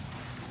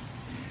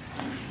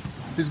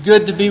It is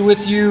good to be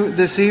with you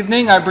this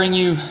evening. I bring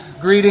you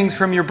greetings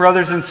from your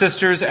brothers and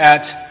sisters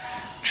at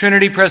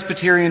Trinity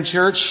Presbyterian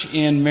Church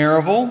in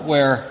Maryville,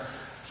 where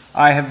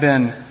I have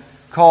been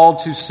called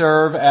to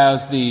serve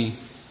as the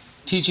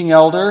teaching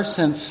elder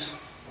since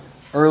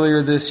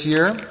earlier this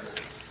year.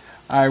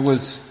 I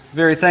was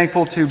very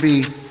thankful to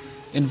be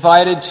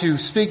invited to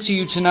speak to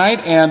you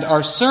tonight, and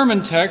our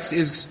sermon text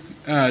is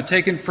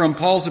taken from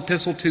Paul's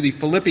epistle to the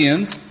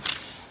Philippians.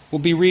 We'll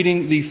be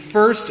reading the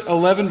first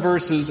 11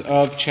 verses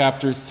of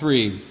chapter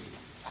 3.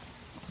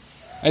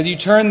 As you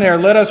turn there,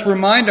 let us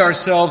remind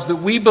ourselves that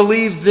we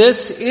believe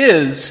this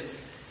is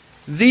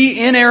the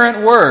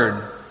inerrant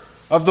word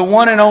of the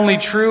one and only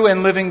true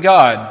and living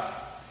God.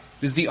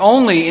 It is the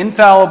only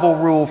infallible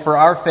rule for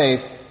our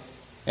faith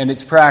and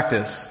its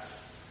practice.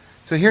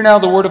 So hear now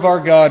the word of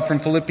our God from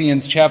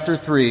Philippians chapter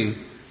 3,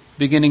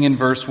 beginning in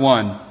verse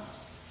 1.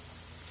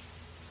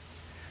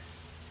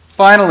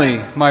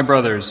 Finally, my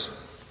brothers,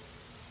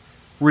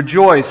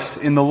 rejoice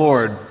in the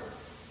Lord.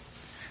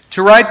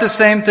 To write the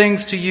same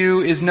things to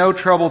you is no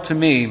trouble to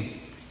me,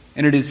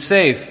 and it is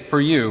safe for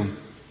you.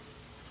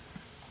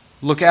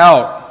 Look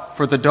out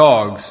for the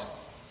dogs.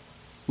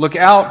 Look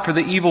out for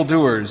the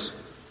evildoers.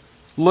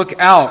 Look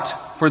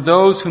out for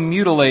those who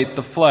mutilate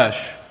the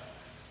flesh.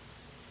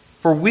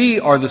 For we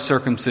are the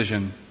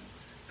circumcision,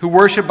 who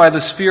worship by the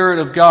Spirit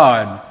of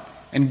God,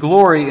 and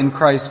glory in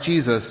Christ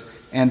Jesus,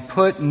 and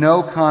put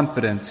no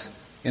confidence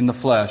in the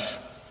flesh.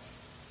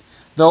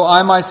 Though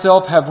I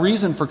myself have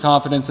reason for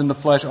confidence in the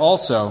flesh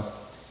also.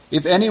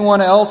 If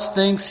anyone else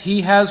thinks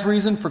he has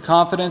reason for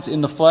confidence in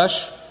the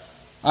flesh,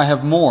 I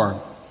have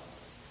more.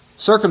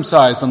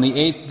 Circumcised on the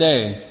 8th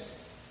day,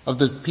 of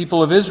the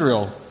people of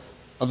Israel,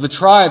 of the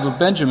tribe of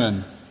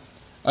Benjamin,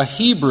 a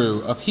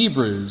Hebrew of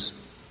Hebrews.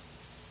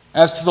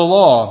 As to the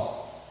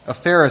law, a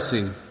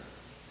Pharisee.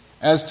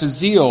 As to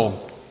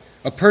zeal,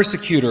 a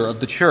persecutor of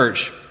the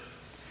church.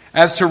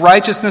 As to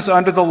righteousness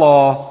under the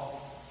law,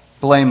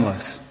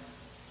 blameless.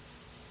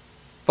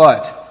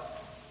 But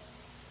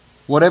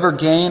whatever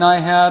gain I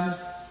had,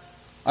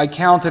 I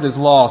counted as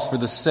loss for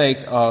the sake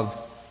of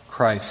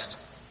Christ.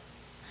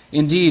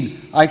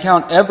 Indeed, I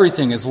count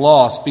everything as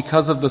loss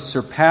because of the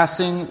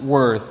surpassing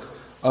worth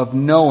of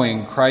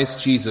knowing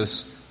Christ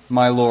Jesus,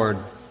 my Lord.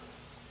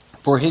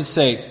 For his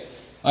sake,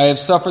 I have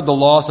suffered the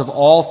loss of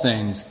all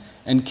things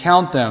and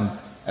count them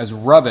as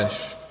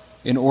rubbish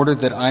in order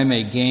that I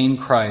may gain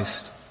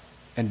Christ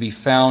and be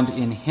found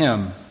in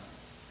him,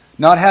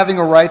 not having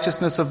a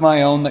righteousness of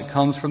my own that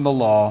comes from the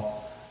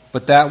law,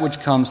 but that which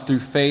comes through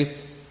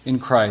faith in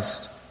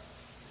Christ,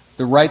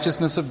 the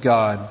righteousness of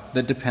God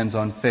that depends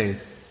on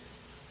faith,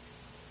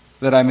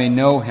 that I may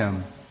know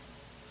him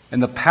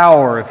and the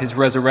power of his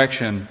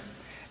resurrection,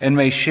 and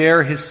may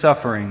share his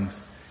sufferings,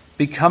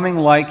 becoming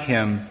like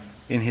him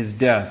in his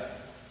death,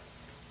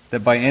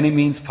 that by any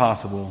means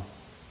possible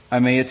I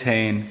may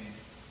attain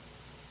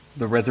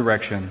the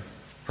resurrection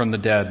from the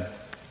dead.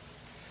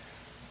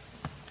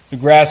 The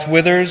grass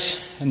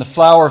withers and the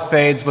flower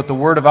fades, but the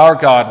word of our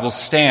God will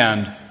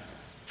stand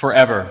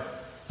forever.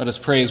 Let us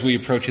pray as we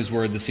approach his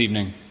word this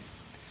evening.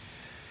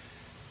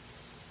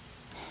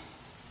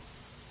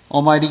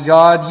 Almighty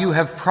God, you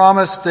have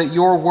promised that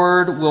your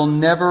word will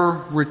never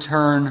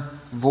return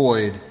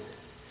void.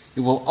 It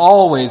will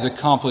always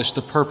accomplish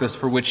the purpose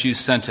for which you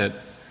sent it.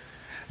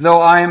 Though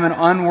I am an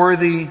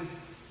unworthy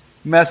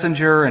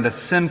messenger and a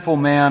sinful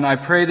man, I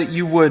pray that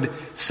you would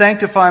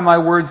sanctify my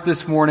words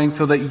this morning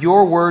so that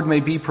your word may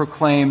be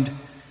proclaimed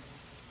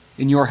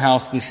in your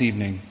house this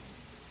evening,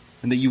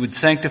 and that you would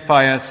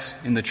sanctify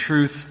us in the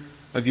truth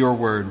of your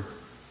word.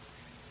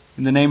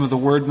 In the name of the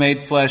Word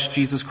made flesh,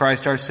 Jesus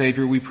Christ our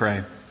Savior, we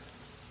pray.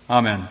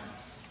 Amen.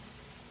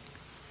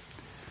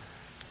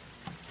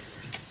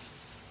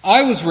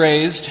 I was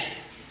raised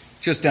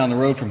just down the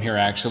road from here,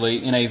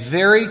 actually, in a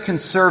very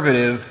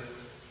conservative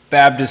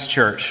Baptist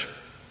church.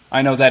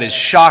 I know that is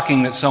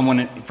shocking that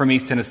someone from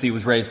East Tennessee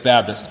was raised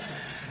Baptist.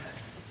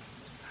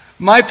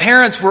 My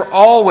parents were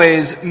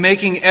always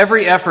making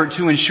every effort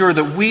to ensure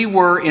that we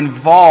were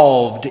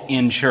involved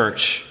in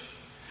church,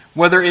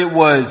 whether it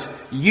was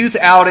youth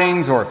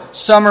outings or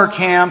summer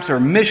camps or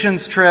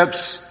missions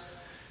trips.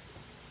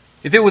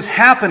 If it was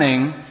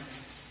happening,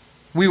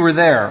 we were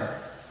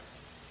there.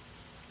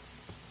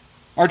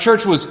 Our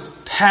church was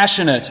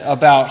passionate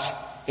about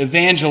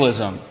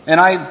evangelism, and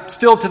I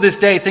still to this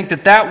day think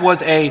that that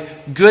was a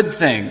good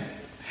thing.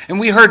 And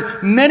we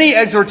heard many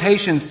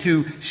exhortations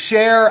to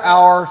share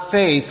our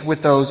faith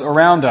with those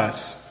around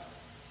us,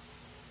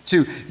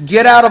 to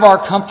get out of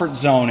our comfort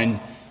zone and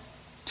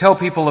tell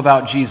people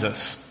about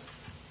Jesus.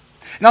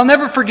 And I'll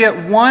never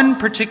forget one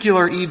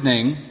particular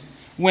evening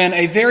when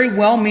a very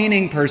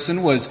well-meaning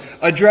person was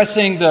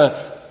addressing the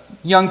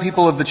young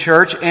people of the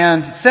church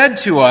and said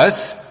to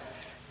us,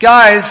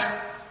 "Guys,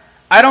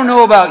 I don't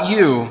know about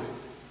you,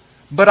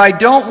 but I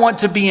don't want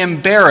to be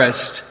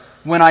embarrassed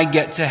when I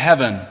get to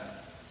heaven."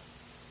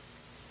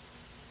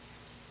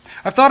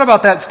 I've thought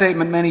about that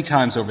statement many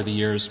times over the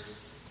years.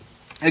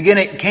 Again,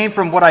 it came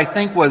from what I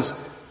think was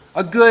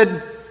a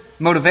good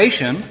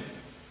motivation,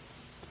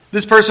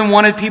 This person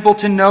wanted people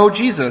to know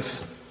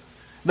Jesus.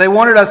 They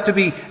wanted us to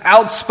be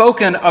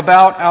outspoken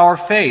about our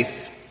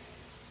faith.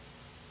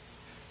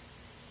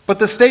 But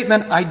the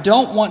statement, "I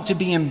don't want to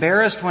be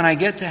embarrassed when I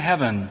get to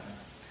heaven,"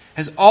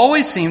 has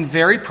always seemed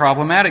very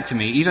problematic to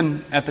me,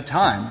 even at the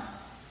time.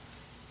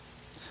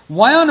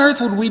 Why on earth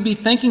would we be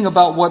thinking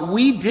about what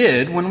we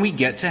did when we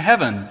get to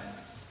heaven?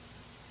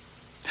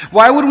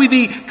 Why would we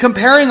be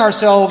comparing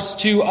ourselves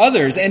to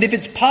others? And if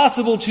it's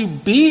possible to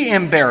be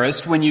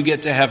embarrassed when you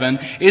get to heaven,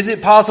 is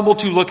it possible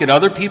to look at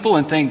other people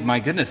and think, my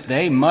goodness,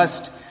 they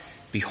must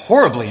be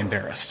horribly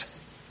embarrassed?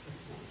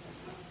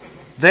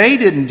 They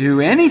didn't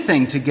do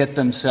anything to get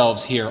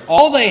themselves here.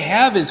 All they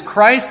have is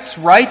Christ's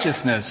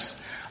righteousness.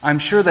 I'm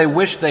sure they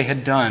wish they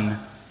had done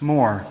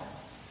more.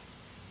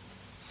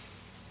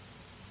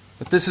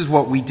 But this is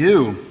what we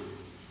do.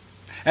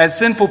 As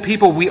sinful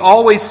people, we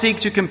always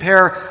seek to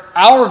compare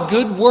our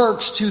good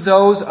works to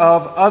those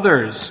of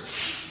others.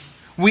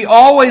 We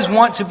always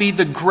want to be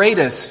the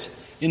greatest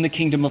in the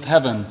kingdom of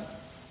heaven.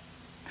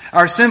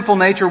 Our sinful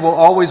nature will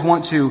always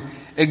want to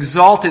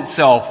exalt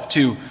itself,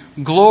 to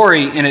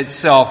glory in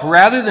itself,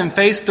 rather than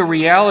face the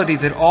reality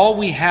that all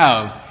we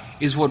have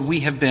is what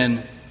we have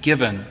been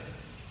given.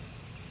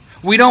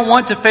 We don't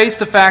want to face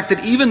the fact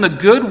that even the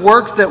good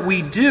works that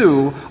we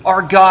do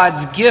are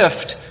God's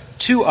gift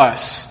to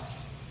us.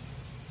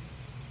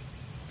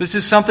 This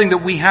is something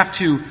that we have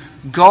to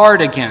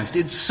guard against.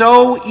 It's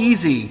so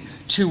easy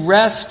to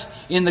rest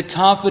in the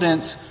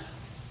confidence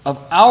of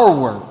our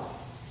work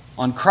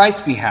on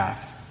Christ's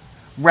behalf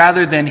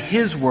rather than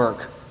His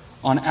work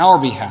on our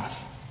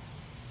behalf.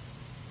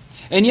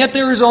 And yet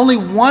there is only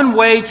one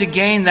way to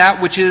gain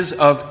that which is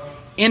of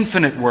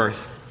infinite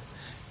worth.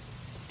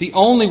 The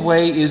only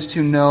way is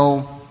to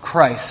know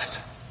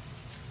Christ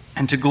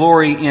and to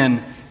glory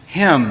in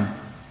Him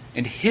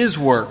and His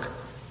work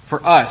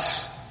for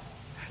us.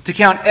 To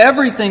count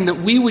everything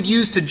that we would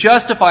use to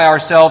justify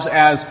ourselves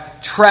as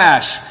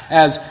trash,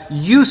 as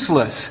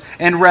useless,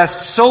 and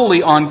rest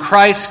solely on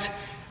Christ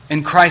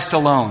and Christ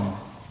alone.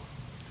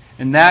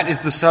 And that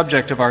is the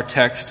subject of our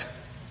text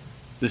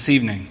this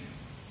evening.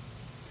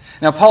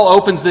 Now, Paul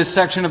opens this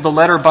section of the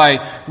letter by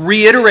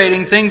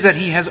reiterating things that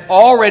he has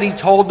already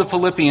told the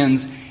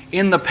Philippians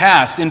in the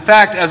past. In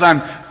fact, as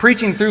I'm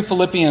preaching through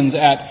Philippians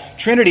at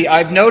Trinity,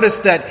 I've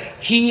noticed that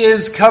he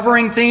is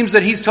covering themes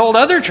that he's told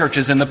other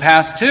churches in the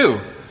past too.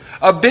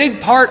 A big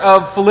part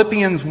of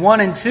Philippians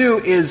 1 and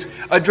 2 is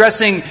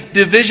addressing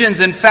divisions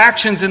and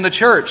factions in the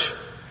church.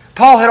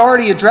 Paul had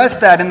already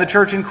addressed that in the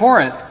church in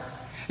Corinth.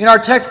 In our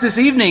text this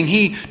evening,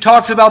 he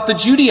talks about the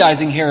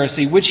Judaizing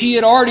heresy, which he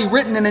had already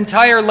written an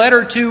entire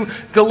letter to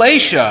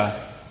Galatia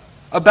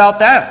about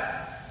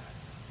that.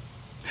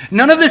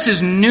 None of this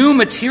is new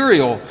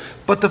material,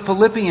 but the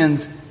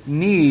Philippians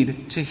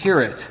need to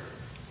hear it.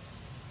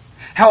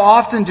 How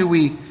often do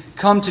we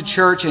come to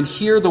church and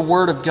hear the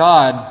Word of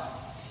God,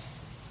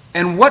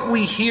 and what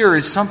we hear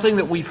is something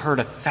that we've heard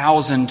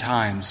 1,000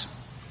 times?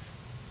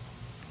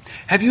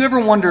 Have you ever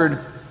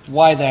wondered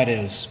why that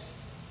is?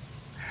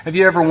 Have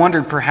you ever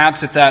wondered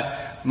perhaps if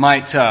that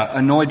might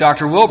annoy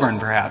Dr. Wilburn,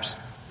 perhaps?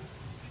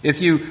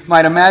 If you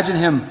might imagine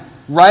him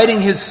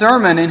writing his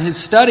sermon in his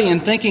study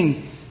and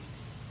thinking,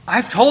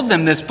 I've told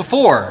them this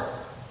before.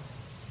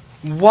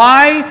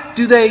 Why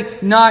do they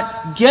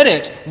not get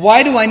it?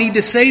 Why do I need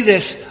to say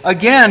this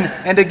again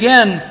and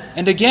again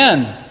and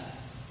again?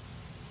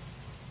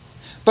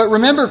 But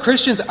remember,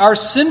 Christians, our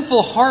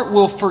sinful heart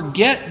will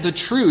forget the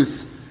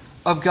truth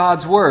of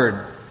God's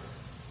Word.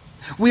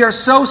 We are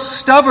so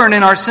stubborn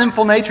in our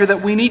sinful nature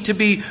that we need to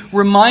be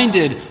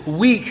reminded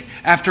week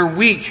after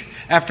week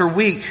after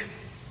week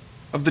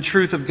of the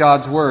truth of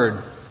God's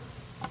Word.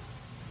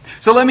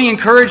 So let me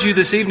encourage you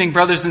this evening,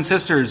 brothers and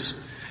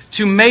sisters,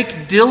 to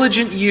make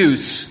diligent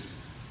use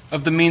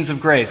of the means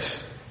of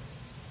grace.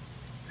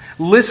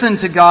 Listen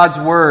to God's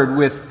Word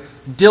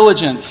with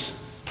diligence,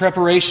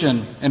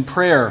 preparation, and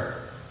prayer.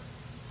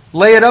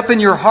 Lay it up in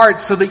your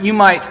hearts so that you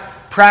might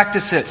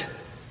practice it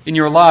in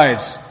your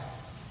lives.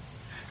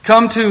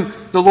 Come to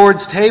the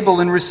Lord's table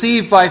and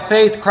receive by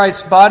faith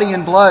Christ's body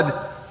and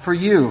blood for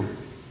you.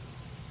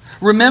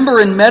 Remember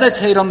and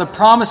meditate on the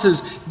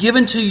promises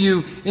given to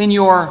you in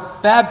your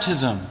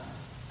baptism.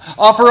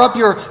 Offer up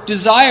your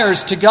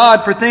desires to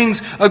God for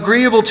things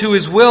agreeable to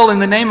His will in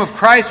the name of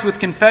Christ with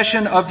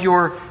confession of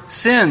your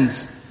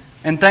sins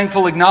and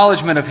thankful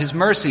acknowledgement of His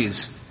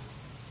mercies.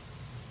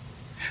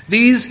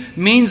 These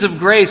means of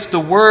grace, the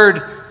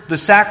Word, the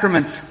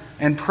sacraments,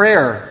 and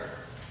prayer,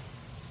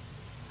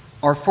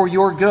 are for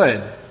your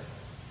good,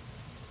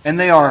 and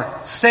they are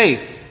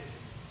safe,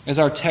 as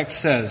our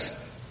text says.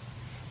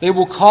 They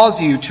will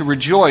cause you to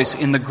rejoice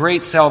in the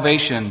great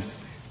salvation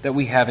that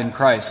we have in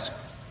Christ.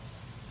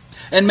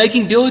 And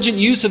making diligent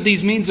use of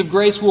these means of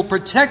grace will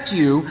protect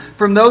you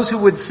from those who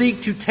would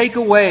seek to take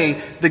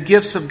away the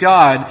gifts of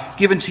God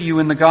given to you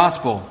in the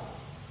gospel.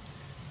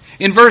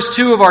 In verse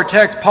 2 of our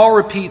text, Paul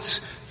repeats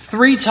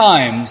 3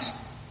 times,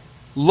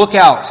 "Look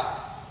out."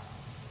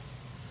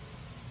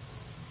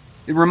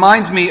 It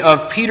reminds me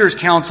of Peter's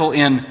counsel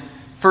in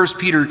 1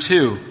 Peter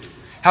 2.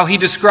 how he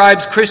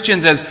describes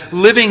Christians as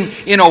living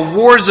in a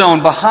war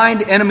zone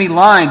behind enemy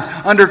lines,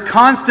 under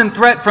constant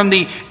threat from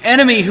the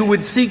enemy who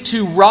would seek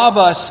to rob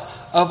us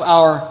of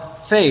our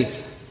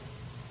faith.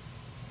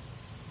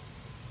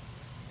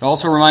 It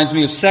also reminds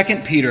me of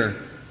 2 Peter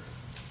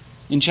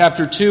in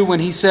chapter 2 when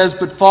he says,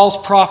 "But false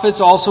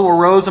prophets also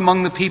arose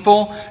among the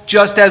people,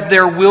 just as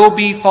there will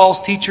be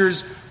false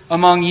teachers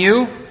among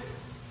you,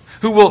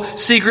 who will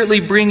secretly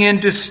bring in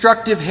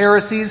destructive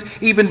heresies,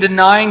 even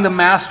denying the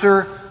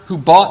master who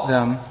bought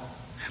them,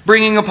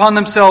 bringing upon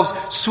themselves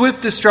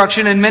swift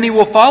destruction, and many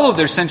will follow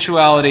their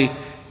sensuality,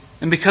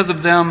 and because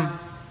of them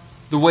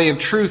the way of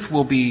truth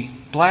will be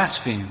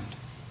blasphemed."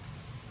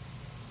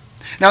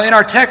 Now, in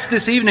our text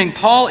this evening,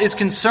 Paul is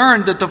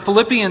concerned that the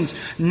Philippians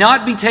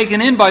not be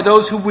taken in by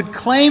those who would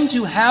claim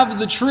to have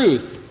the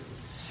truth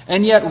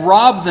and yet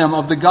rob them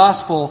of the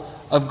gospel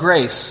of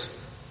grace.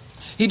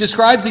 He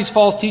describes these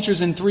false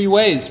teachers in three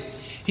ways.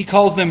 He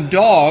calls them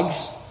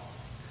dogs,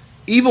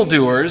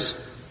 evildoers,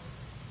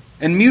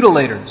 and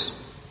mutilators.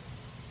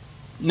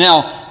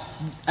 Now,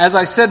 as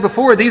I said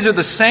before, these are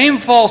the same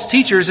false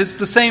teachers, it's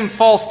the same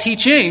false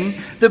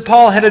teaching that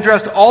Paul had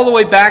addressed all the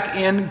way back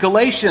in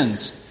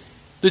Galatians.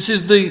 This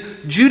is the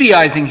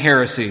Judaizing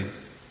heresy.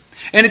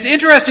 And it's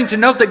interesting to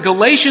note that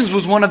Galatians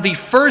was one of the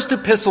first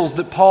epistles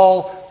that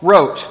Paul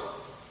wrote.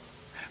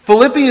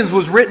 Philippians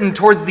was written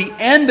towards the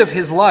end of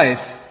his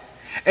life,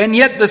 and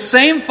yet the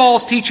same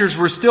false teachers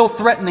were still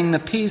threatening the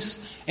peace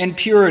and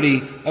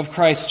purity of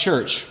Christ's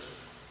church.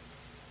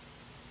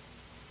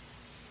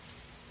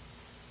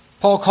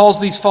 Paul calls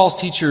these false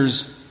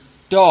teachers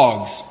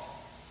dogs.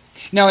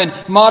 Now, in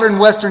modern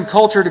Western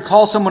culture, to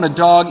call someone a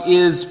dog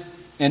is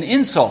an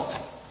insult.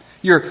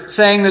 You're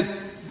saying that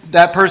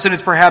that person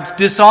is perhaps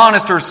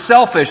dishonest or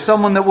selfish,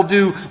 someone that will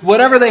do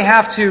whatever they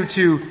have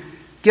to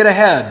get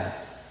ahead.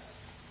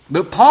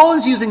 But Paul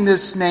is using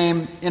this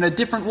name in a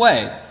different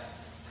way.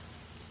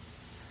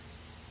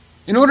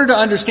 In order to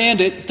understand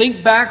it,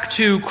 think back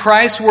to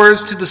Christ's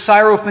words to the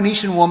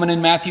Syrophoenician woman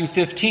in Matthew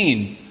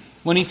 15,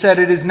 when he said,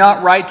 "It is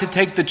not right to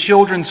take the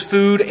children's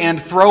food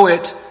and throw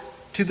it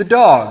to the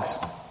dogs."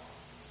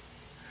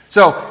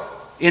 So,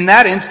 in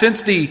that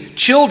instance, the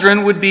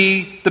children would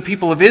be the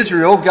people of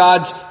Israel,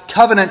 God's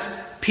covenant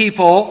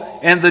people,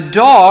 and the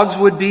dogs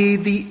would be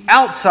the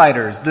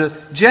outsiders, the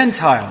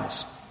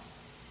Gentiles.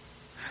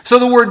 So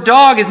the word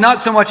dog is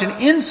not so much an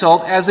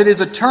insult as it is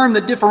a term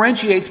that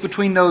differentiates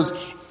between those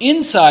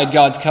inside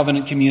God's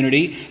covenant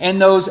community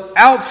and those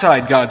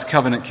outside God's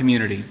covenant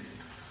community.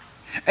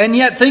 And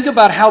yet think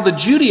about how the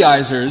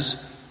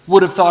Judaizers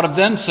would have thought of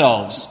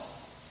themselves.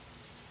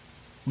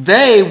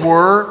 They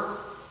were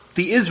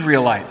the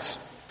Israelites.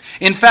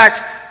 In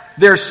fact,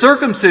 their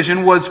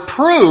circumcision was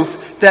proof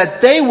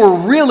that they were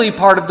really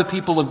part of the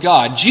people of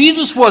God.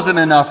 Jesus wasn't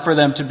enough for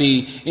them to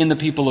be in the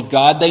people of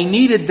God. They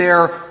needed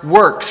their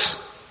works.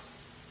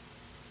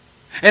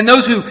 And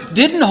those who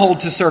didn't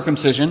hold to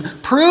circumcision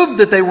proved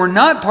that they were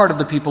not part of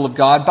the people of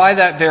God by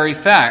that very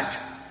fact.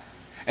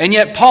 And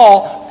yet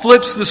Paul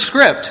flips the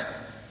script.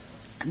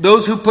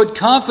 Those who put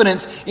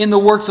confidence in the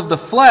works of the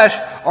flesh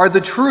are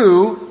the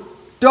true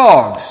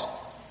dogs,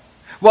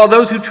 while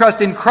those who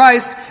trust in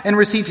Christ and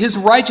receive his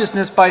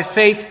righteousness by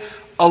faith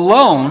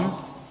alone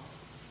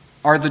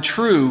are the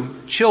true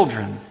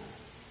children.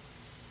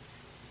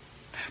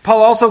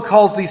 Paul also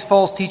calls these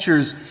false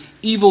teachers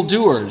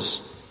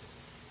evildoers.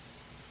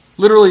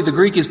 Literally, the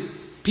Greek is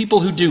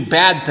people who do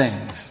bad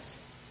things.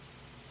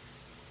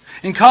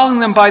 In calling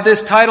them by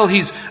this title,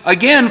 he's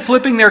again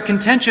flipping their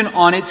contention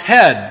on its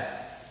head.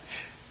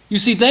 You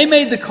see, they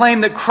made the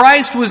claim that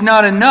Christ was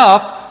not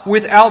enough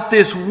without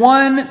this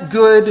one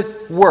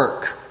good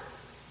work.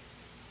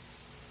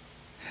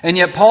 And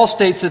yet Paul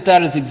states that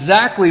that is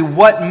exactly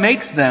what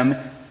makes them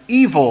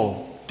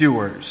evil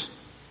doers.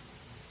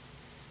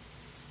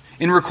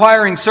 In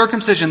requiring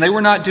circumcision, they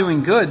were not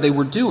doing good, they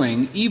were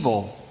doing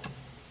evil.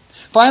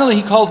 Finally,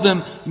 he calls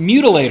them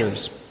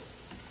mutilators.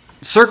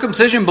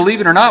 Circumcision,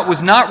 believe it or not,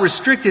 was not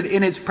restricted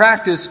in its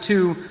practice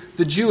to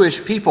the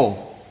Jewish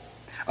people.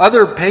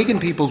 Other pagan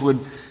peoples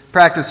would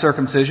practice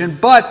circumcision,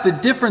 but the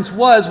difference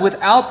was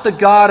without the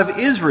God of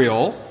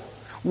Israel,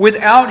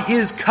 without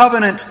his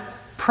covenant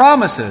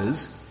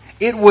promises,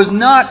 it was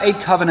not a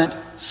covenant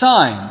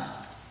sign.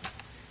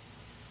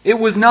 It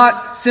was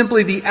not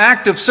simply the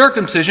act of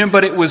circumcision,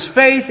 but it was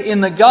faith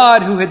in the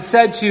God who had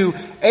said to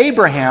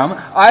Abraham,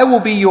 "I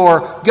will be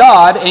your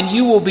God and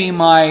you will be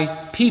my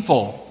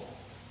people."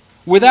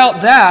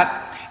 Without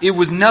that, it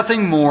was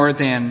nothing more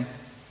than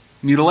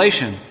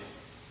mutilation.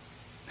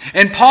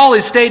 And Paul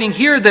is stating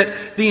here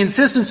that the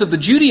insistence of the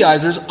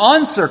Judaizers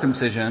on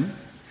circumcision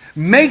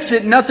makes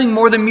it nothing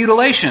more than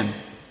mutilation.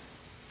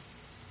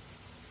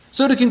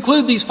 So to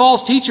conclude, these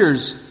false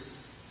teachers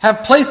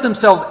have placed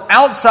themselves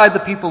outside the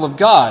people of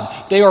God.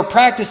 They are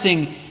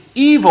practicing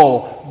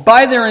evil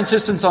by their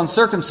insistence on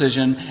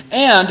circumcision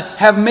and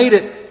have made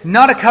it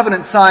not a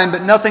covenant sign,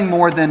 but nothing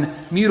more than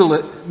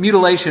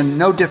mutilation,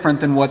 no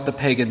different than what the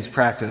pagans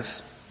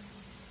practice.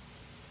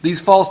 These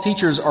false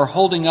teachers are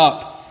holding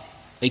up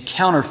a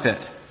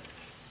counterfeit.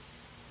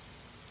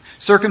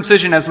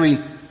 Circumcision, as we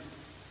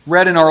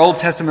read in our Old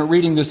Testament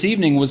reading this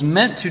evening, was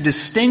meant to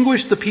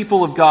distinguish the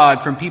people of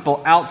God from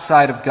people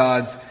outside of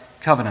God's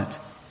covenant.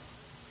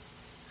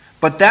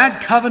 But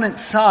that covenant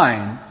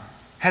sign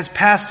has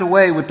passed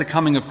away with the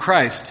coming of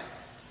Christ.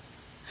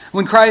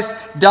 When Christ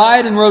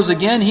died and rose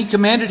again, he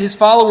commanded his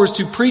followers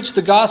to preach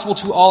the gospel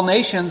to all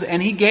nations,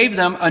 and he gave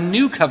them a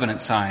new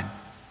covenant sign: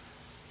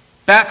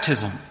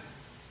 baptism.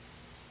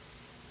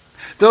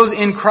 Those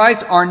in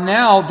Christ are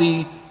now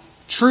the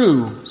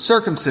true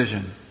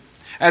circumcision.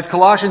 As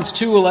Colossians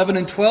 2:11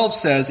 and 12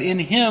 says, "In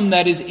him,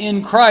 that is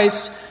in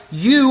Christ,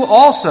 you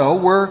also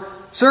were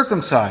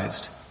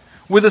circumcised,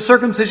 with a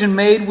circumcision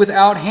made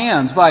without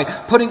hands, by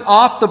putting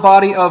off the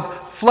body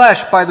of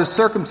flesh by the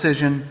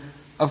circumcision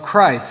of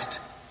Christ,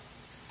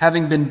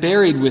 having been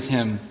buried with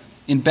him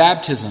in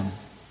baptism,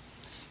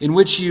 in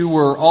which you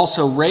were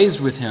also raised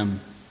with him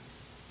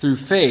through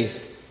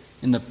faith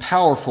in the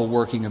powerful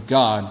working of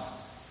God,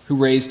 who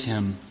raised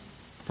him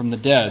from the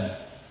dead."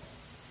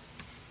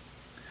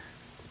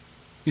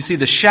 You see,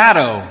 the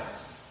shadow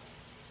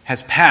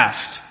has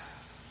passed.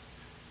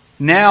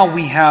 Now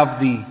we have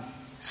the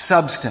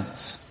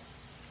substance.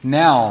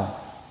 Now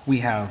we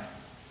have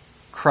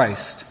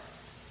Christ.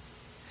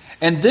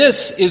 And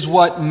this is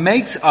what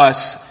makes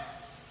us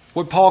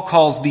what Paul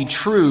calls the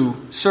true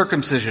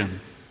circumcision.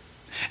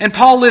 And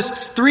Paul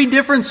lists three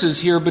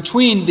differences here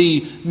between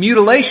the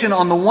mutilation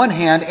on the one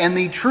hand and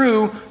the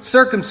true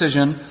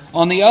circumcision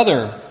on the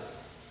other.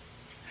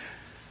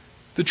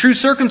 The true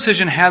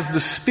circumcision has the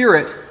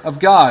Spirit of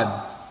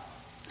God.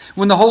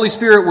 When the Holy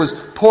Spirit was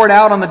poured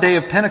out on the day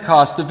of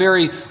Pentecost, the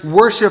very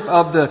worship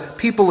of the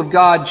people of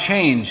God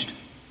changed.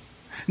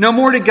 No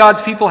more did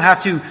God's people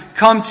have to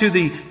come to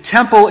the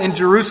temple in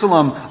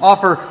Jerusalem,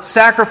 offer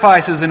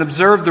sacrifices, and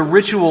observe the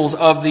rituals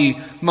of the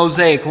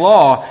Mosaic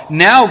law.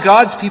 Now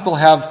God's people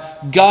have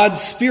God's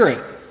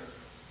Spirit.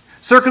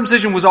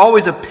 Circumcision was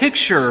always a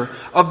picture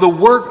of the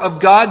work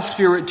of God's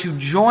Spirit to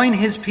join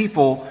his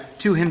people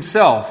to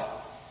himself.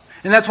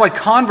 And that's why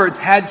converts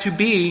had to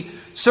be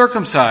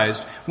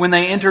circumcised when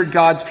they entered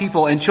God's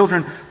people, and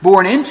children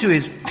born into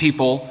his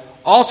people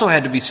also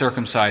had to be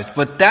circumcised.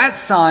 But that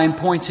sign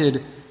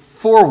pointed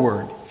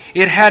forward.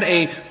 It had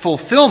a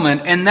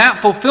fulfillment, and that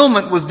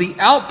fulfillment was the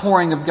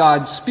outpouring of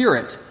God's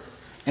Spirit.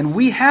 And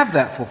we have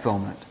that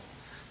fulfillment.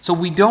 So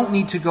we don't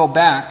need to go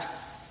back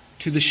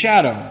to the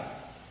shadow.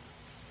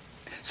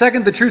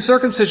 Second, the true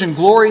circumcision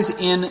glories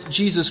in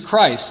Jesus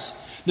Christ.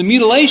 The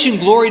mutilation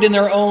gloried in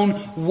their own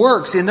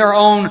works, in their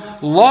own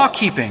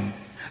law-keeping.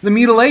 The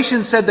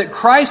mutilation said that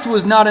Christ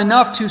was not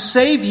enough to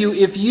save you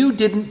if you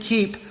didn't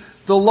keep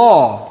the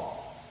law.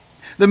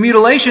 The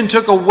mutilation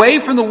took away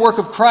from the work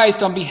of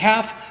Christ on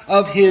behalf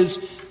of his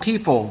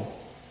people.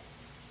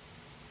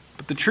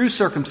 But the true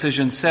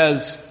circumcision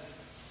says,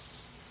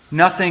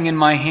 "Nothing in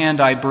my hand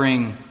I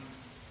bring,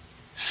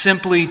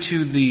 simply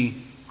to the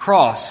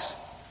cross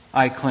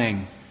I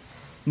cling.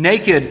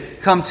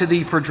 Naked, come to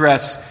thee for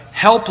dress.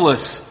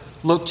 Helpless,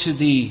 look to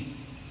thee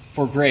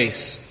for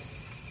grace."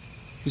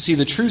 You see,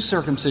 the true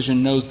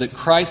circumcision knows that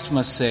Christ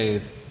must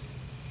save,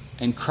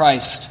 and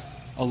Christ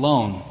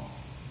alone.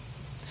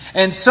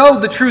 And so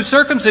the true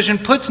circumcision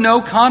puts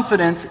no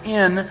confidence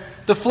in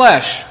the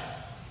flesh.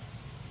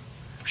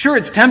 Sure,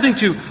 it's tempting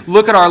to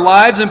look at our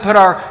lives and put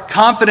our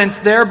confidence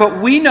there, but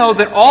we know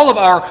that all of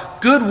our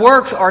good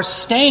works are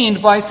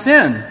stained by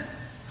sin.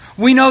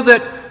 We know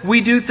that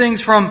we do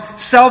things from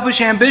selfish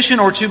ambition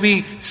or to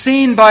be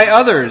seen by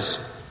others.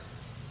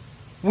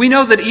 We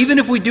know that even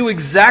if we do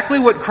exactly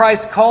what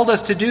Christ called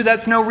us to do,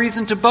 that's no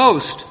reason to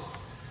boast.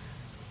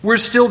 We're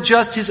still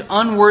just his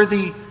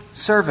unworthy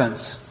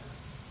servants.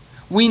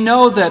 We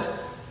know that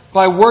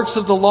by works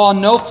of the law,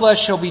 no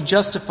flesh shall be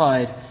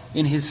justified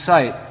in his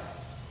sight.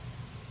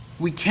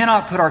 We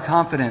cannot put our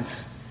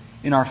confidence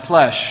in our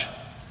flesh.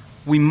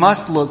 We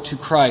must look to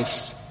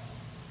Christ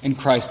and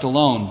Christ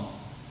alone.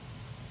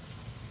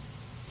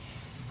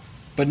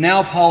 But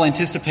now Paul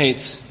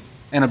anticipates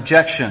an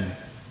objection.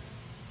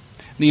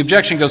 The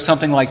objection goes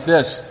something like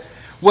this: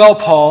 "Well,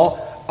 Paul,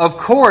 of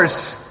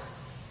course,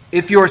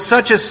 if you're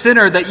such a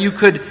sinner that you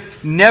could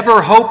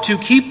never hope to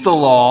keep the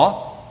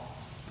law,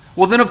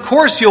 well then of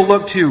course you'll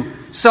look to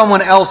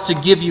someone else to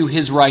give you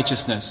his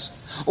righteousness."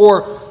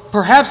 Or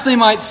perhaps they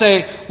might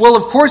say, "Well,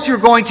 of course you're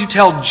going to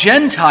tell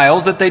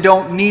Gentiles that they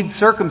don't need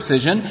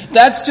circumcision.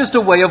 That's just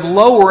a way of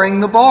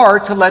lowering the bar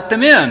to let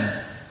them in.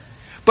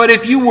 But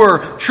if you were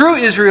true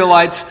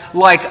Israelites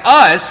like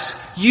us,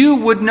 you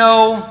would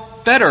know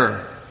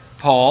better,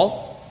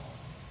 Paul."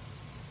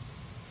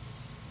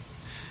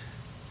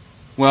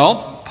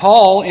 Well,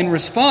 Paul, in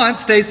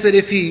response, states that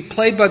if he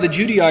played by the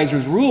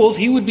Judaizers' rules,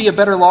 he would be a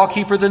better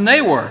lawkeeper than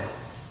they were.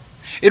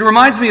 It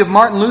reminds me of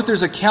Martin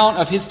Luther's account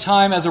of his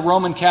time as a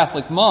Roman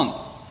Catholic monk.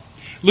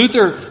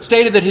 Luther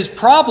stated that his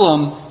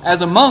problem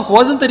as a monk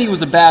wasn't that he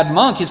was a bad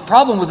monk. His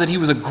problem was that he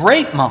was a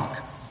great monk.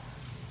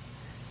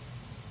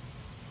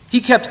 He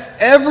kept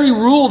every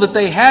rule that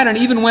they had and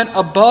even went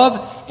above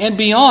and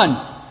beyond.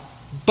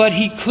 But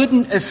he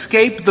couldn't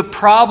escape the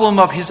problem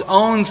of his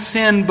own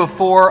sin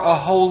before a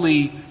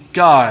holy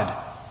God.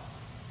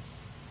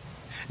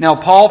 Now,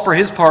 Paul, for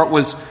his part,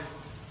 was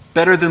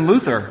better than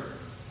Luther.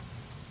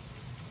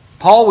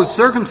 Paul was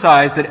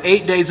circumcised at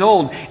 8 days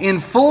old, in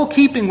full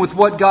keeping with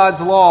what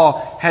God's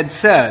law had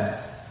said.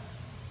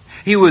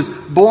 He was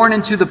born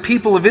into the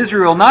people of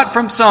Israel, not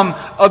from some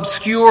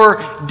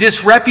obscure,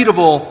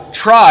 disreputable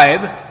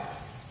tribe,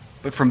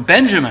 but from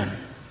Benjamin.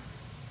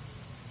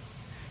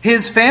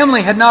 His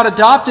family had not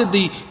adopted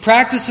the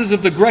practices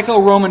of the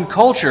Greco-Roman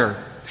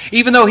culture.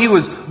 Even though he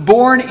was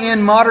born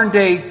in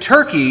modern-day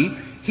Turkey,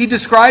 he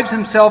describes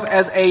himself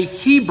as a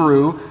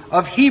Hebrew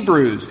of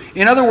Hebrews.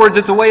 In other words,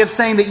 it's a way of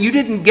saying that you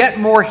didn't get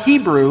more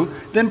Hebrew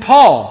than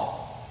Paul.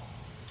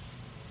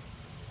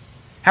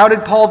 How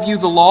did Paul view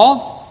the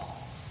law?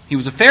 He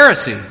was a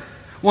Pharisee,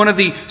 one of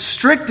the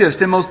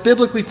strictest and most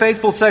biblically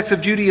faithful sects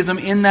of Judaism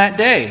in that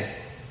day.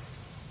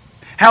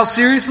 How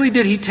seriously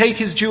did he take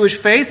his Jewish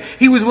faith?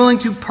 He was willing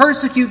to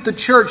persecute the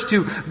church,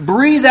 to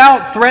breathe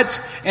out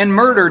threats and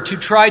murder to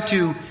try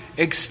to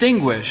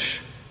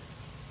extinguish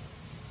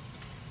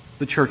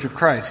the church of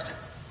Christ.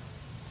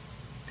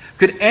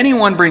 Could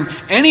anyone bring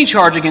any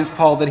charge against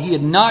Paul that he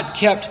had not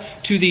kept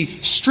to the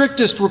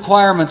strictest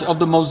requirements of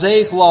the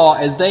Mosaic law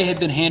as they had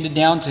been handed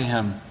down to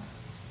him?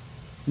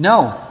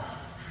 No.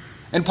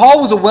 And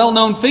Paul was a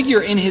well-known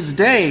figure in his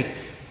day.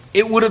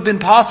 It would have been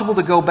possible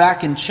to go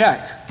back and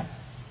check.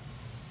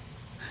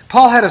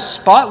 Paul had a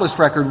spotless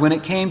record when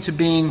it came to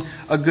being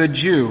a good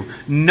Jew.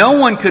 No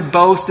one could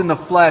boast in the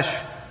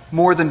flesh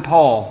more than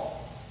Paul.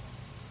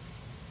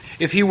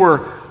 If he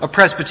were a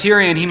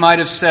Presbyterian, he might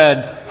have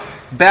said,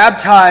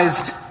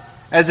 baptized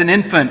as an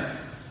infant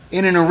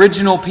in an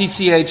original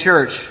PCA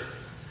church,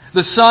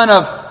 the son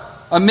of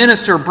a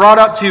minister brought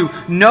up to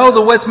know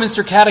the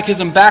Westminster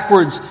Catechism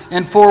backwards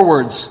and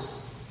forwards,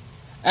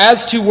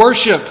 as to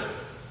worship,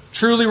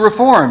 truly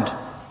reformed,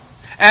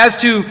 as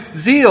to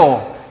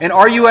zeal, an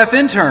RUF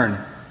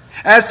intern,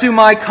 as to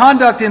my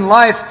conduct in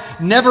life,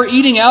 never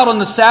eating out on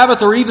the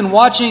Sabbath or even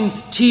watching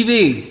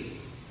TV.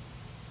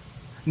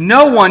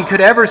 No one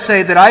could ever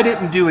say that I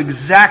didn't do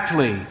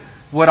exactly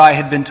what I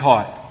had been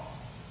taught.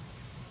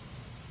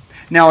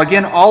 Now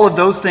again, all of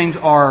those things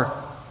are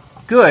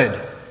good.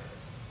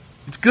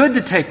 It's good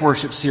to take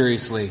worship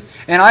seriously.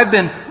 And I've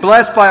been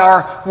blessed by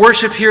our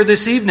worship here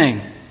this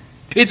evening.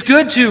 It's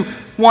good to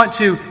want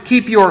to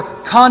keep your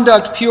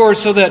conduct pure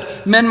so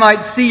that men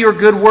might see your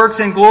good works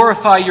and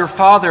glorify your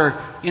Father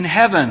in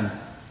heaven.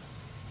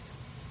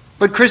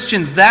 But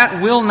Christians,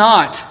 that will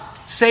not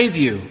save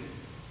you.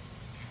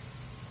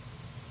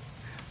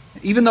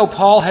 Even though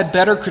Paul had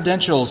better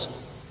credentials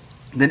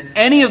than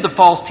any of the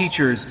false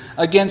teachers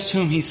against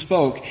whom he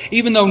spoke,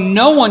 even though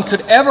no one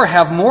could ever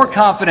have more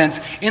confidence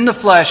in the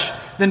flesh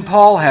than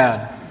Paul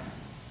had,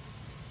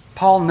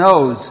 Paul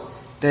knows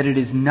that it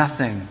is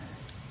nothing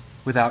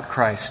without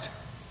Christ.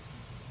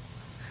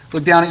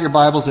 Look down at your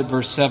Bibles at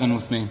verse 7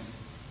 with me.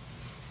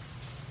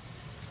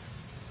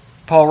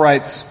 Paul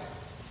writes,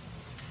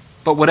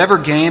 "But whatever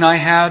gain I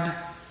had,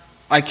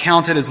 I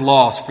counted as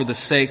loss for the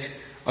sake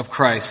of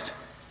Christ.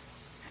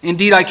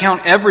 Indeed, I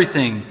count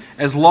everything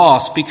as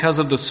loss because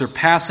of the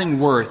surpassing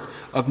worth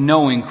of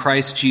knowing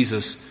Christ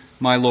Jesus,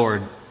 my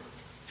Lord.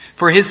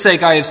 For his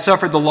sake I have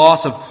suffered the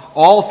loss of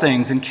all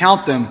things and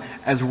count them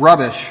as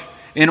rubbish,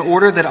 in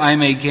order that I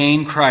may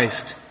gain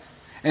Christ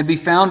and be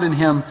found in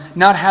him,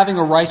 not having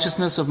a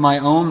righteousness of my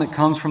own that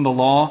comes from the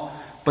law,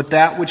 but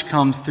that which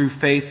comes through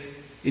faith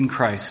in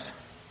Christ,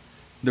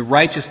 the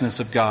righteousness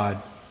of God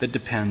that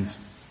depends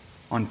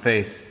on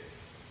faith."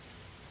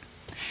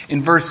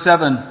 In verse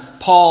 7,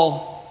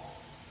 Paul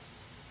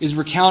is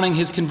recounting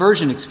his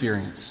conversion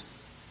experience.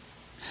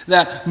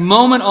 That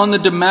moment on the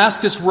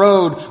Damascus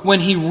road when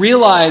he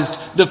realized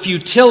the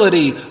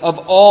futility of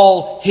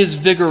all his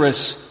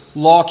vigorous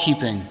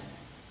law-keeping.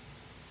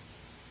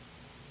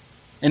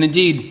 And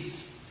indeed,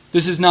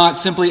 this is not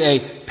simply a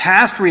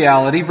past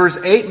reality. Verse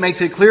 8 makes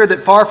it clear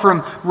that far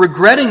from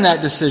regretting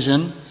that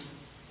decision,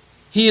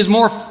 he is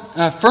more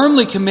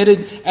firmly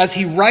committed as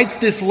he writes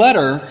this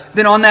letter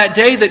than on that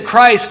day that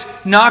Christ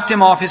knocked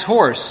him off his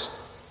horse.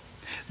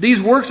 These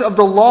works of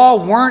the law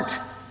weren't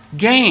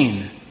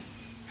gain.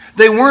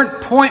 They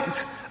weren't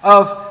points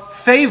of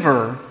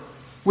favor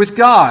with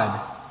God.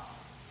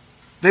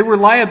 They were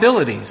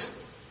liabilities.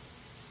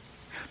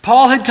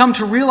 Paul had come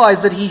to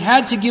realize that he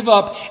had to give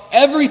up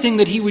everything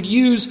that he would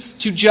use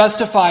to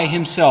justify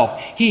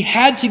himself. He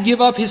had to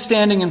give up his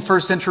standing in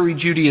first century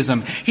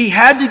Judaism. He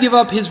had to give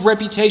up his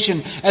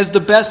reputation as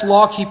the best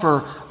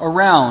lawkeeper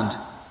around.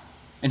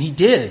 And he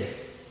did.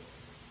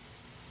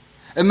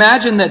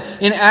 Imagine that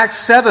in Acts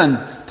 7,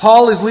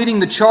 Paul is leading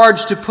the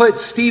charge to put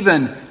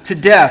Stephen to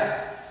death.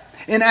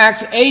 In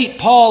Acts 8,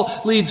 Paul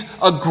leads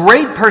a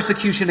great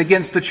persecution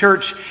against the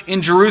church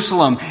in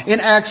Jerusalem. In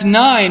Acts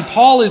 9,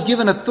 Paul is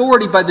given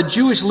authority by the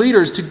Jewish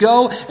leaders to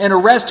go and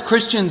arrest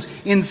Christians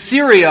in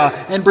Syria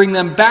and bring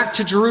them back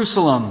to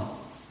Jerusalem.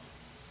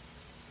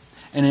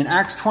 And in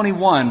Acts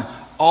 21,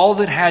 all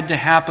that had to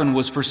happen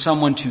was for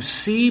someone to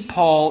see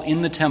Paul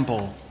in the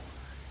temple,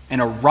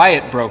 and a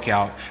riot broke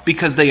out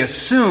because they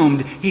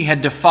assumed he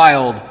had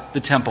defiled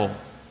the temple.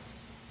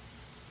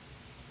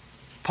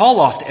 Paul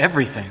lost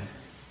everything.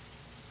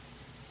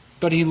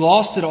 but he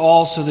lost it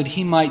all so that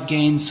he might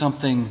gain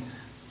something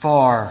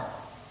far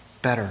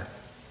better.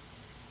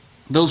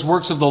 Those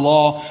works of the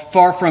law,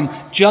 far from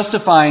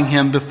justifying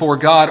him before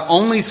God,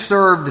 only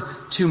served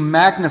to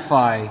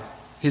magnify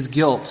his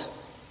guilt.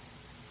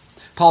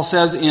 Paul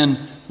says in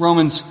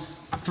Romans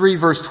 3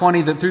 verse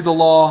 20 that through the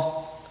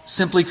law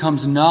simply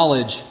comes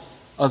knowledge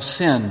of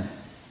sin.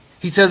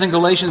 He says in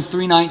Galatians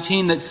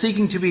 3:19 that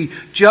seeking to be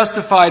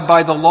justified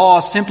by the law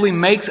simply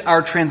makes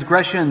our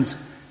transgressions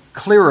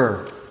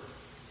clearer.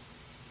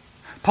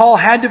 Paul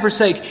had to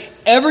forsake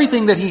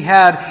everything that he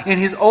had in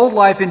his old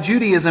life in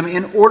Judaism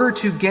in order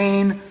to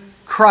gain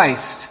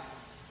Christ.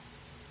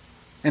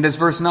 And as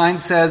verse 9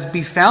 says,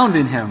 be found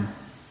in him,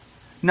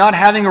 not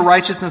having a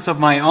righteousness of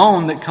my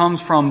own that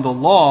comes from the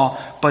law,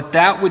 but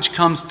that which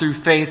comes through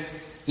faith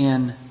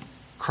in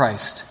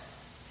Christ.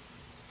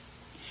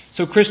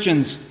 So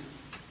Christians,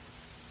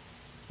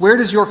 where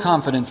does your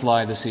confidence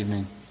lie this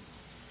evening?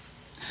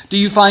 Do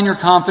you find your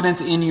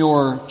confidence in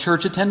your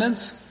church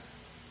attendance?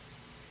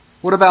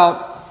 What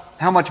about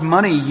how much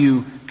money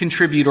you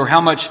contribute or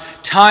how much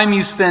time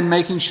you spend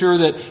making sure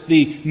that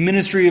the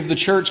ministry of the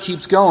church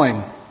keeps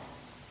going?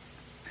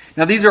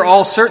 Now, these are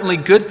all certainly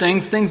good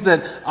things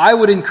that I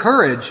would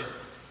encourage,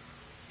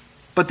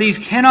 but these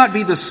cannot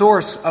be the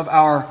source of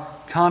our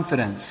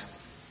confidence.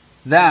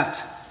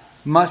 That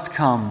must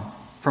come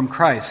from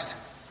Christ.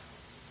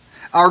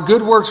 Our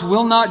good works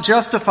will not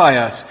justify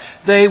us.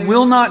 They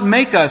will not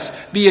make us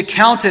be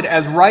accounted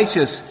as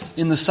righteous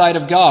in the sight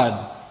of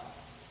God.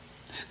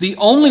 The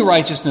only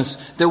righteousness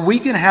that we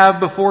can have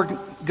before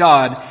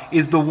God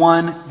is the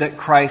one that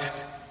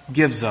Christ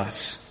gives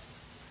us.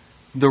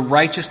 The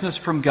righteousness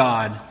from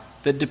God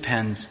that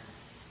depends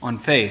on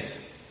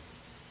faith.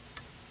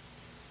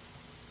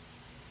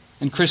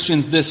 And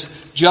Christians,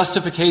 this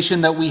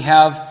justification that we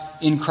have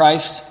in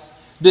Christ,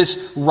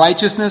 this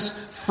righteousness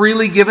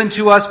freely given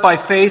to us by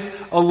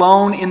faith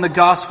alone in the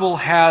gospel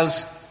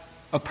has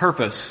a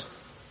purpose.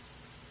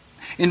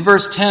 In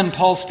verse 10,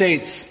 Paul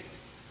states,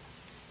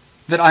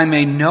 that I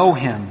may know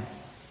him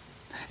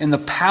and the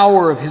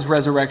power of his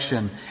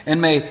resurrection,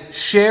 and may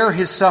share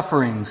his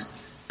sufferings,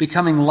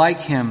 becoming like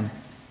him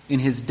in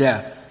his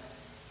death.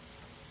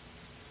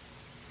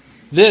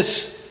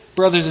 This,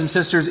 brothers and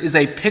sisters, is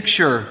a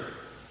picture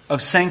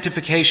of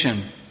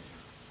sanctification.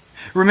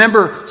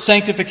 Remember,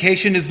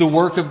 sanctification is the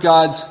work of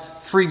God's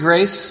free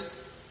grace,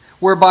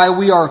 whereby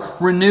we are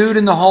renewed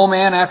in the whole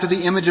man after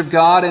the image of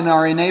God and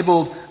are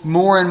enabled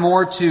more and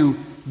more to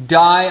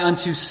die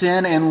unto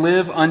sin and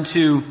live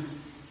unto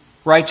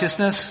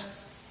righteousness.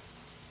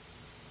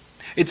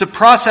 It's a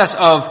process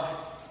of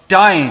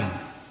dying,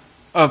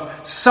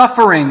 of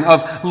suffering,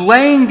 of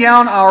laying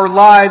down our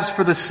lives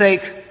for the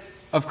sake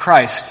of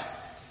Christ.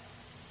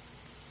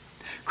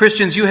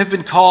 Christians, you have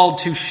been called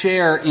to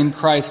share in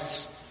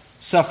Christ's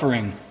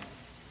suffering.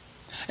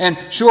 And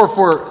sure,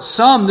 for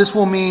some, this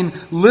will mean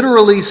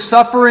literally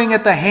suffering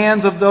at the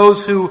hands of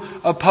those who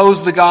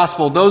oppose the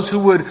gospel, those who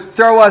would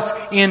throw us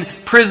in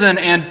prison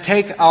and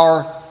take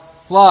our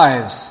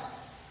lives.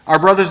 Our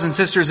brothers and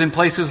sisters in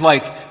places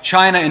like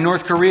China and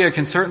North Korea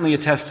can certainly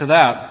attest to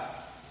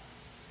that.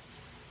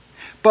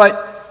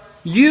 But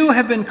you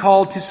have been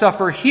called to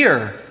suffer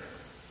here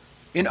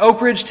in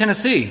Oak Ridge,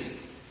 Tennessee.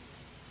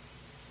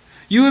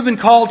 You have been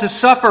called to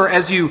suffer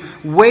as you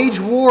wage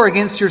war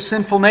against your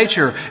sinful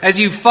nature, as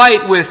you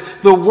fight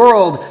with the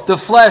world, the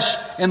flesh,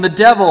 and the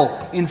devil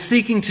in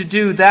seeking to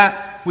do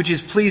that which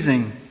is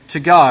pleasing to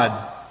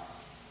God.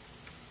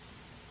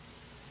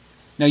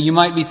 Now you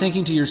might be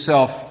thinking to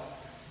yourself,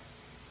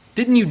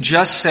 didn't you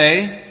just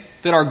say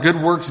that our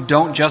good works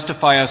don't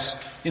justify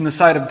us in the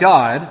sight of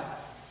God?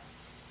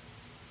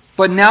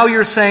 But now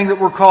you're saying that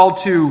we're called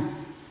to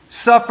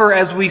suffer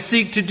as we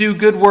seek to do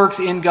good works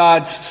in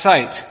God's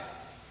sight.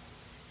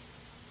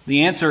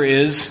 The answer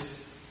is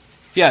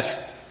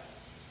yes.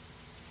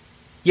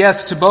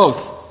 Yes to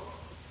both.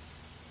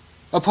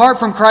 Apart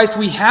from Christ,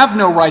 we have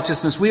no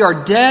righteousness. We are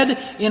dead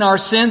in our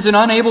sins and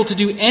unable to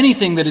do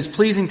anything that is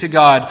pleasing to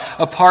God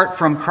apart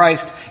from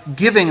Christ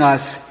giving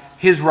us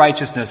His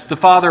righteousness. The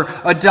Father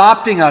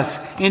adopting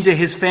us into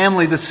His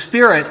family. The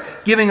Spirit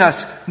giving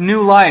us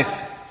new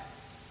life.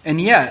 And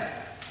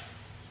yet,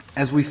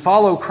 as we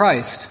follow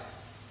Christ,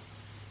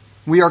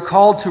 we are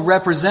called to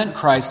represent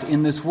Christ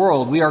in this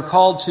world. We are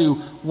called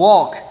to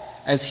walk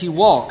as He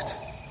walked.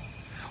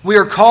 We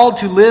are called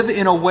to live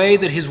in a way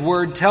that His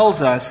Word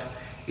tells us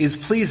is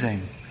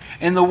pleasing.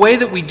 And the way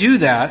that we do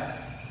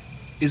that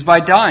is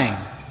by dying,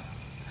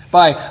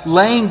 by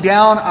laying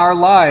down our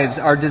lives,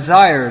 our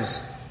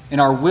desires, and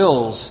our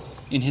wills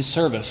in His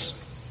service.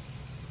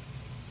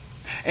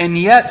 And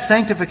yet,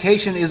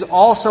 sanctification is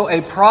also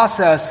a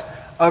process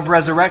of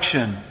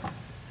resurrection.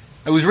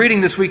 I was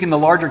reading this week in the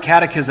Larger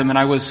Catechism, and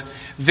I was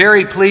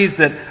very pleased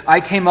that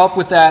I came up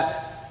with that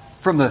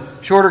from the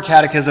Shorter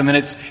Catechism, and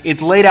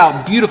it's laid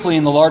out beautifully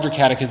in the Larger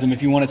Catechism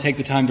if you want to take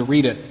the time to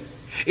read it.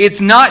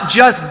 It's not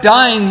just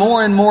dying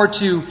more and more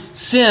to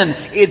sin,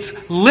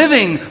 it's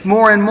living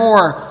more and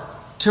more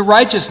to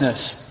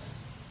righteousness.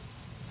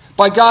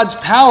 By God's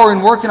power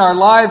and work in our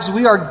lives,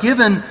 we are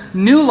given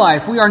new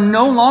life. We are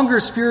no longer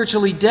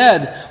spiritually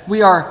dead.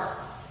 We are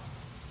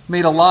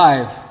made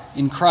alive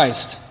in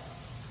Christ.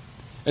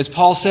 As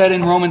Paul said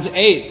in Romans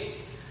 8,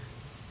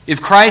 if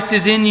Christ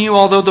is in you,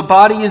 although the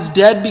body is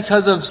dead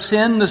because of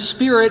sin, the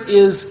Spirit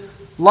is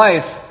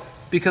life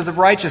because of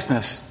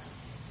righteousness.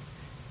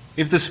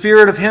 If the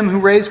Spirit of him who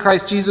raised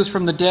Christ Jesus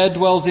from the dead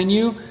dwells in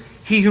you,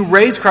 he who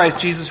raised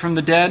Christ Jesus from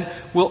the dead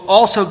will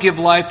also give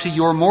life to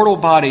your mortal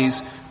bodies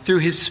through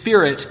his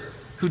Spirit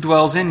who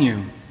dwells in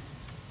you.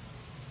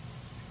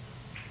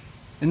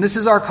 And this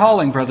is our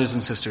calling, brothers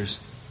and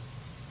sisters.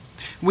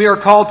 We are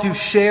called to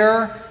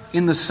share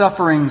in the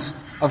sufferings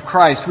of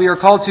Christ. We are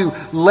called to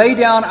lay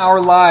down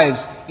our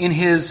lives in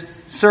his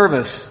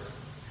service.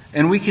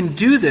 And we can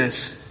do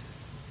this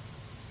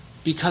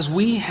because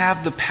we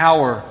have the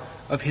power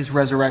of his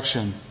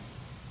resurrection.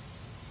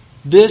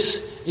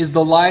 This is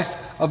the life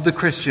of the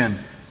Christian,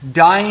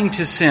 dying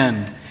to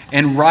sin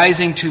and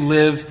rising to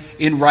live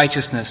in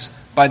righteousness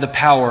by the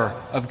power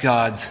of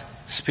God's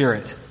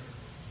Spirit.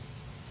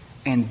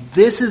 And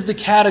this is the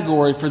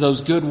category for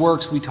those good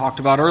works we talked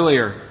about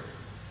earlier.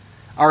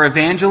 Our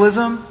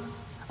evangelism,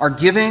 our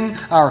giving,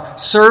 our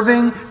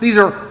serving, these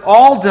are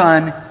all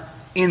done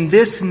in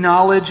this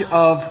knowledge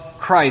of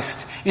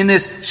Christ, in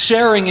this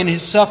sharing in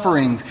his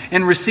sufferings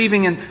and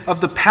receiving of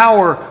the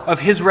power of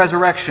his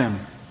resurrection.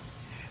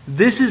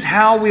 This is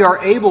how we are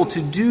able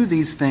to do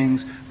these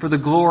things for the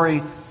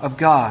glory of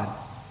God.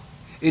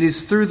 It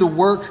is through the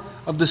work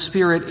of the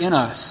Spirit in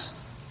us.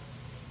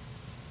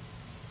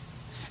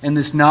 And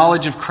this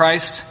knowledge of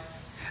Christ,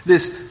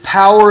 this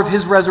power of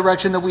his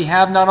resurrection that we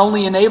have, not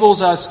only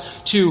enables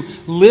us to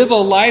live a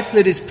life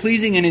that is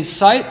pleasing in his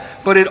sight,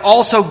 but it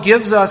also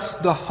gives us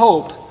the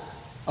hope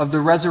of the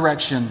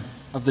resurrection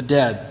of the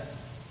dead.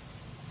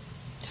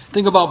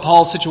 Think about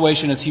Paul's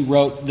situation as he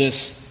wrote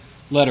this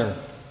letter.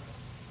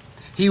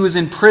 He was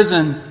in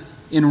prison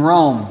in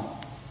Rome.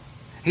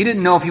 He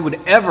didn't know if he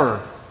would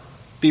ever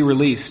be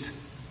released.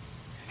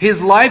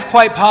 His life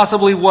quite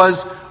possibly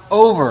was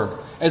over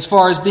as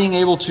far as being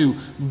able to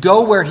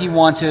go where he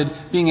wanted,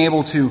 being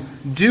able to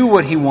do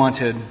what he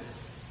wanted.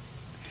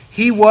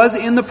 He was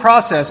in the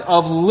process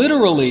of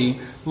literally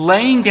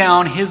laying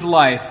down his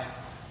life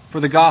for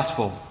the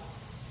gospel.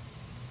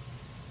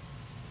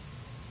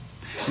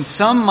 And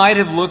some might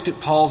have looked at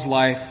Paul's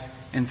life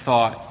and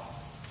thought,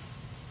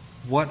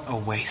 what a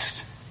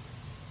waste.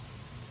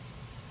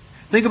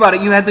 Think about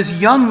it. You had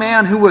this young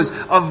man who was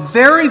a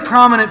very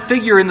prominent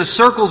figure in the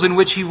circles in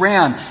which he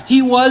ran.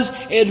 He was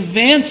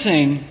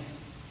advancing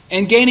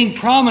and gaining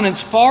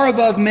prominence far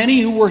above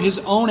many who were his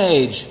own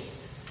age.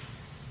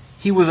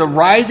 He was a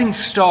rising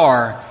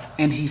star,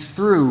 and he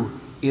threw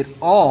it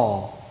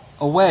all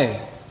away.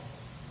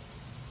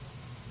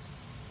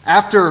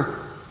 After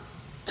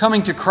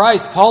coming to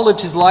Christ, Paul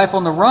lived his life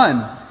on the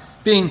run,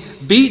 being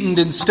beaten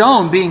and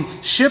stoned, being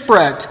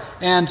shipwrecked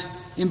and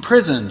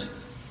imprisoned.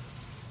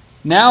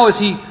 Now, as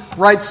he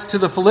writes to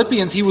the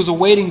Philippians, he was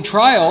awaiting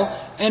trial,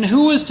 and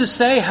who is to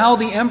say how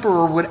the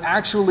emperor would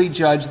actually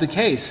judge the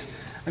case?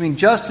 I mean,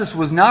 justice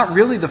was not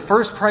really the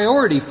first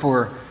priority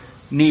for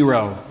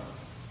Nero.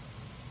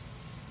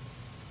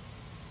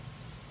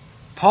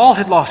 Paul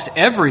had lost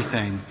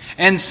everything,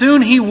 and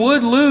soon he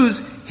would lose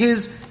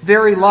his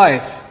very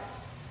life.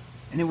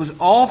 And it was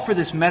all for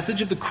this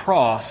message of the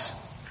cross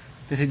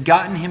that had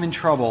gotten him in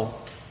trouble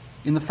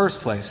in the first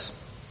place.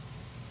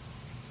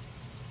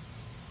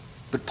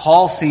 But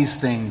Paul sees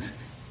things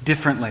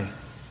differently.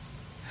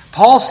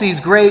 Paul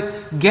sees great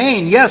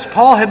gain. Yes,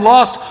 Paul had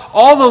lost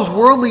all those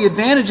worldly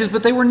advantages,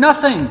 but they were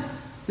nothing.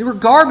 They were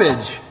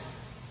garbage.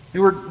 They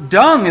were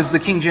dung, as the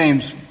King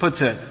James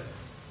puts it.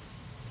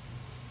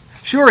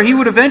 Sure, he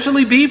would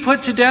eventually be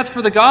put to death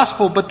for the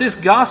gospel, but this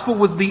gospel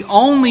was the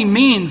only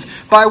means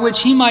by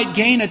which he might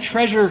gain a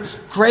treasure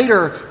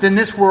greater than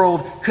this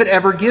world could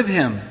ever give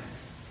him.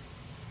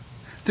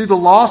 Through the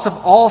loss of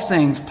all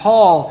things,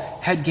 Paul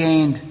had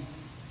gained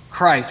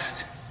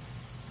Christ.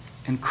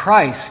 And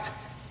Christ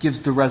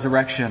gives the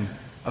resurrection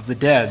of the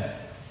dead.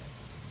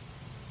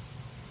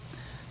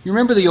 You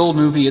remember the old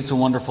movie, It's a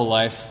Wonderful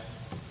Life?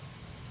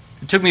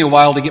 It took me a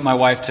while to get my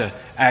wife to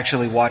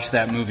actually watch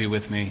that movie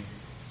with me.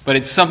 But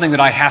it's something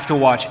that I have to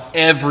watch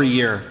every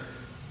year.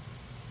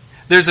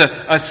 There's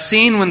a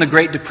scene when the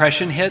Great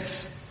Depression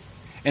hits,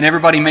 and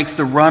everybody makes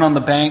the run on the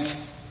bank.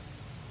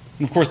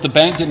 And of course, the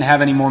bank didn't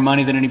have any more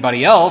money than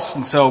anybody else,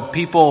 and so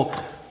people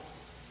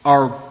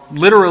are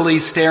literally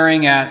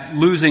staring at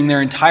losing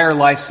their entire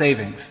life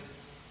savings.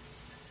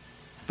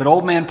 But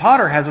Old Man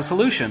Potter has a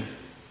solution.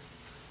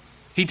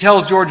 He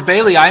tells George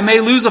Bailey, I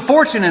may lose a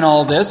fortune in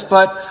all this,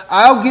 but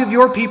I'll give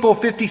your people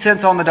 50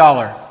 cents on the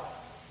dollar.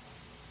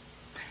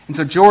 And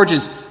so George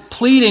is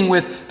pleading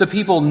with the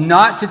people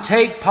not to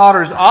take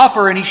Potter's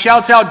offer, and he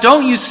shouts out,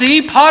 don't you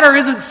see? Potter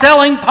isn't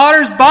selling,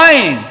 Potter's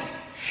buying.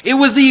 It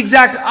was the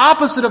exact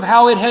opposite of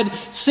how it had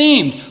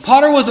seemed.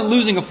 Potter wasn't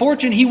losing a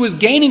fortune, he was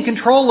gaining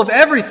control of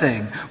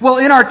everything. Well,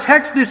 in our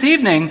text this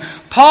evening,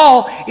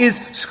 Paul is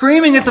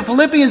screaming at the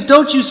Philippians,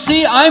 don't you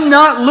see? I'm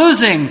not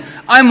losing,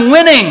 I'm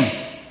winning.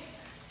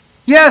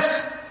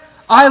 Yes,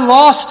 I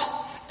lost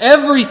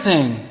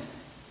everything.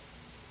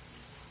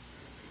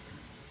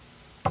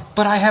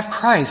 But I have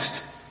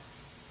Christ.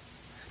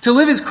 To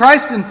live is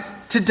Christ and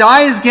to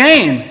die is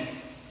gain.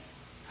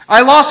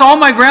 I lost all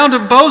my ground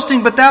of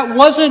boasting, but that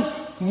wasn't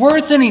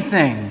worth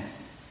anything.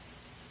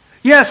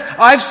 Yes,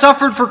 I've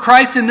suffered for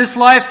Christ in this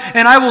life,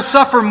 and I will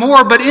suffer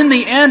more, but in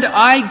the end,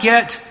 I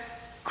get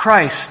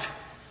Christ.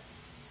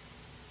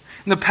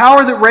 And the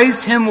power that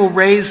raised him will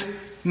raise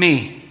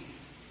me.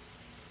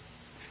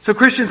 So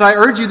Christians, I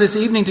urge you this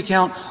evening to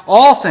count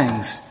all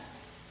things,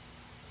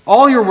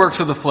 all your works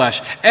of the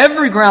flesh,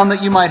 every ground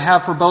that you might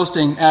have for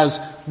boasting as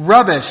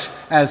rubbish,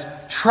 as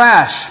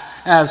trash,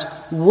 as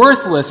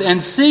worthless,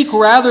 and seek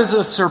rather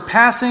the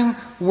surpassing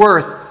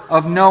worth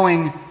of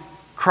knowing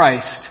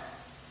Christ.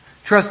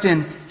 Trust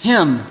in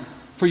him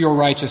for your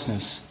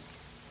righteousness,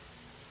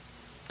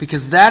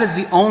 because that is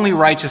the only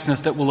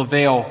righteousness that will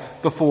avail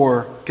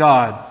before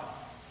God.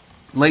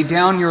 Lay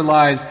down your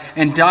lives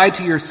and die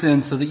to your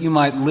sins so that you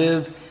might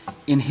live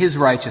in his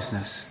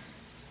righteousness.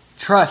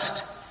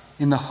 Trust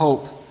in the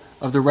hope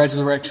of the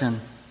resurrection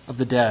of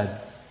the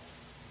dead,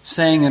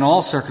 saying in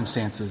all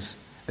circumstances,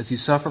 as you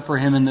suffer for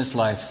him in this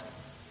life,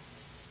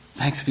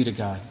 thanks be to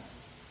God.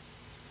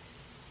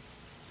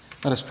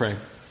 Let us pray.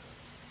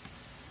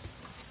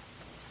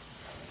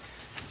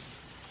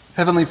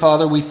 Heavenly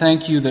Father, we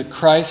thank you that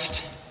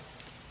Christ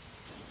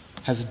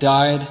has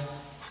died,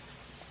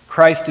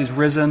 Christ is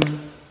risen,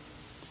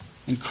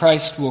 and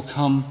Christ will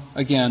come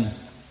again.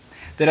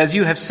 That as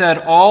you have said,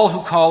 all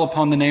who call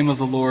upon the name of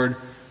the Lord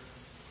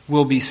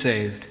will be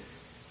saved.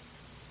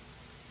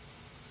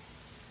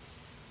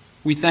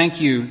 We thank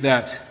you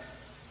that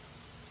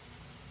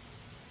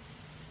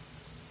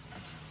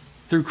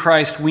through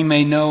Christ we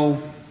may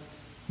know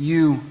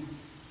you,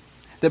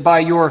 that by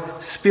your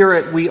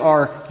Spirit we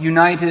are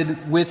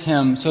united with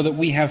him so that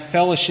we have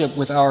fellowship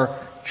with our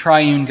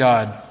triune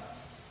God.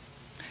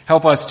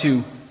 Help us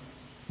to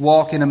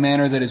walk in a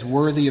manner that is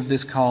worthy of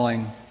this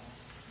calling,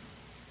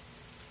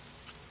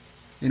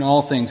 in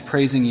all things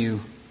praising you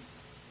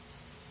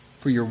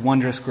for your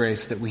wondrous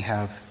grace that we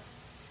have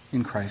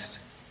in Christ.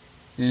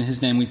 In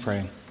his name we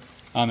pray.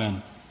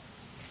 Amen.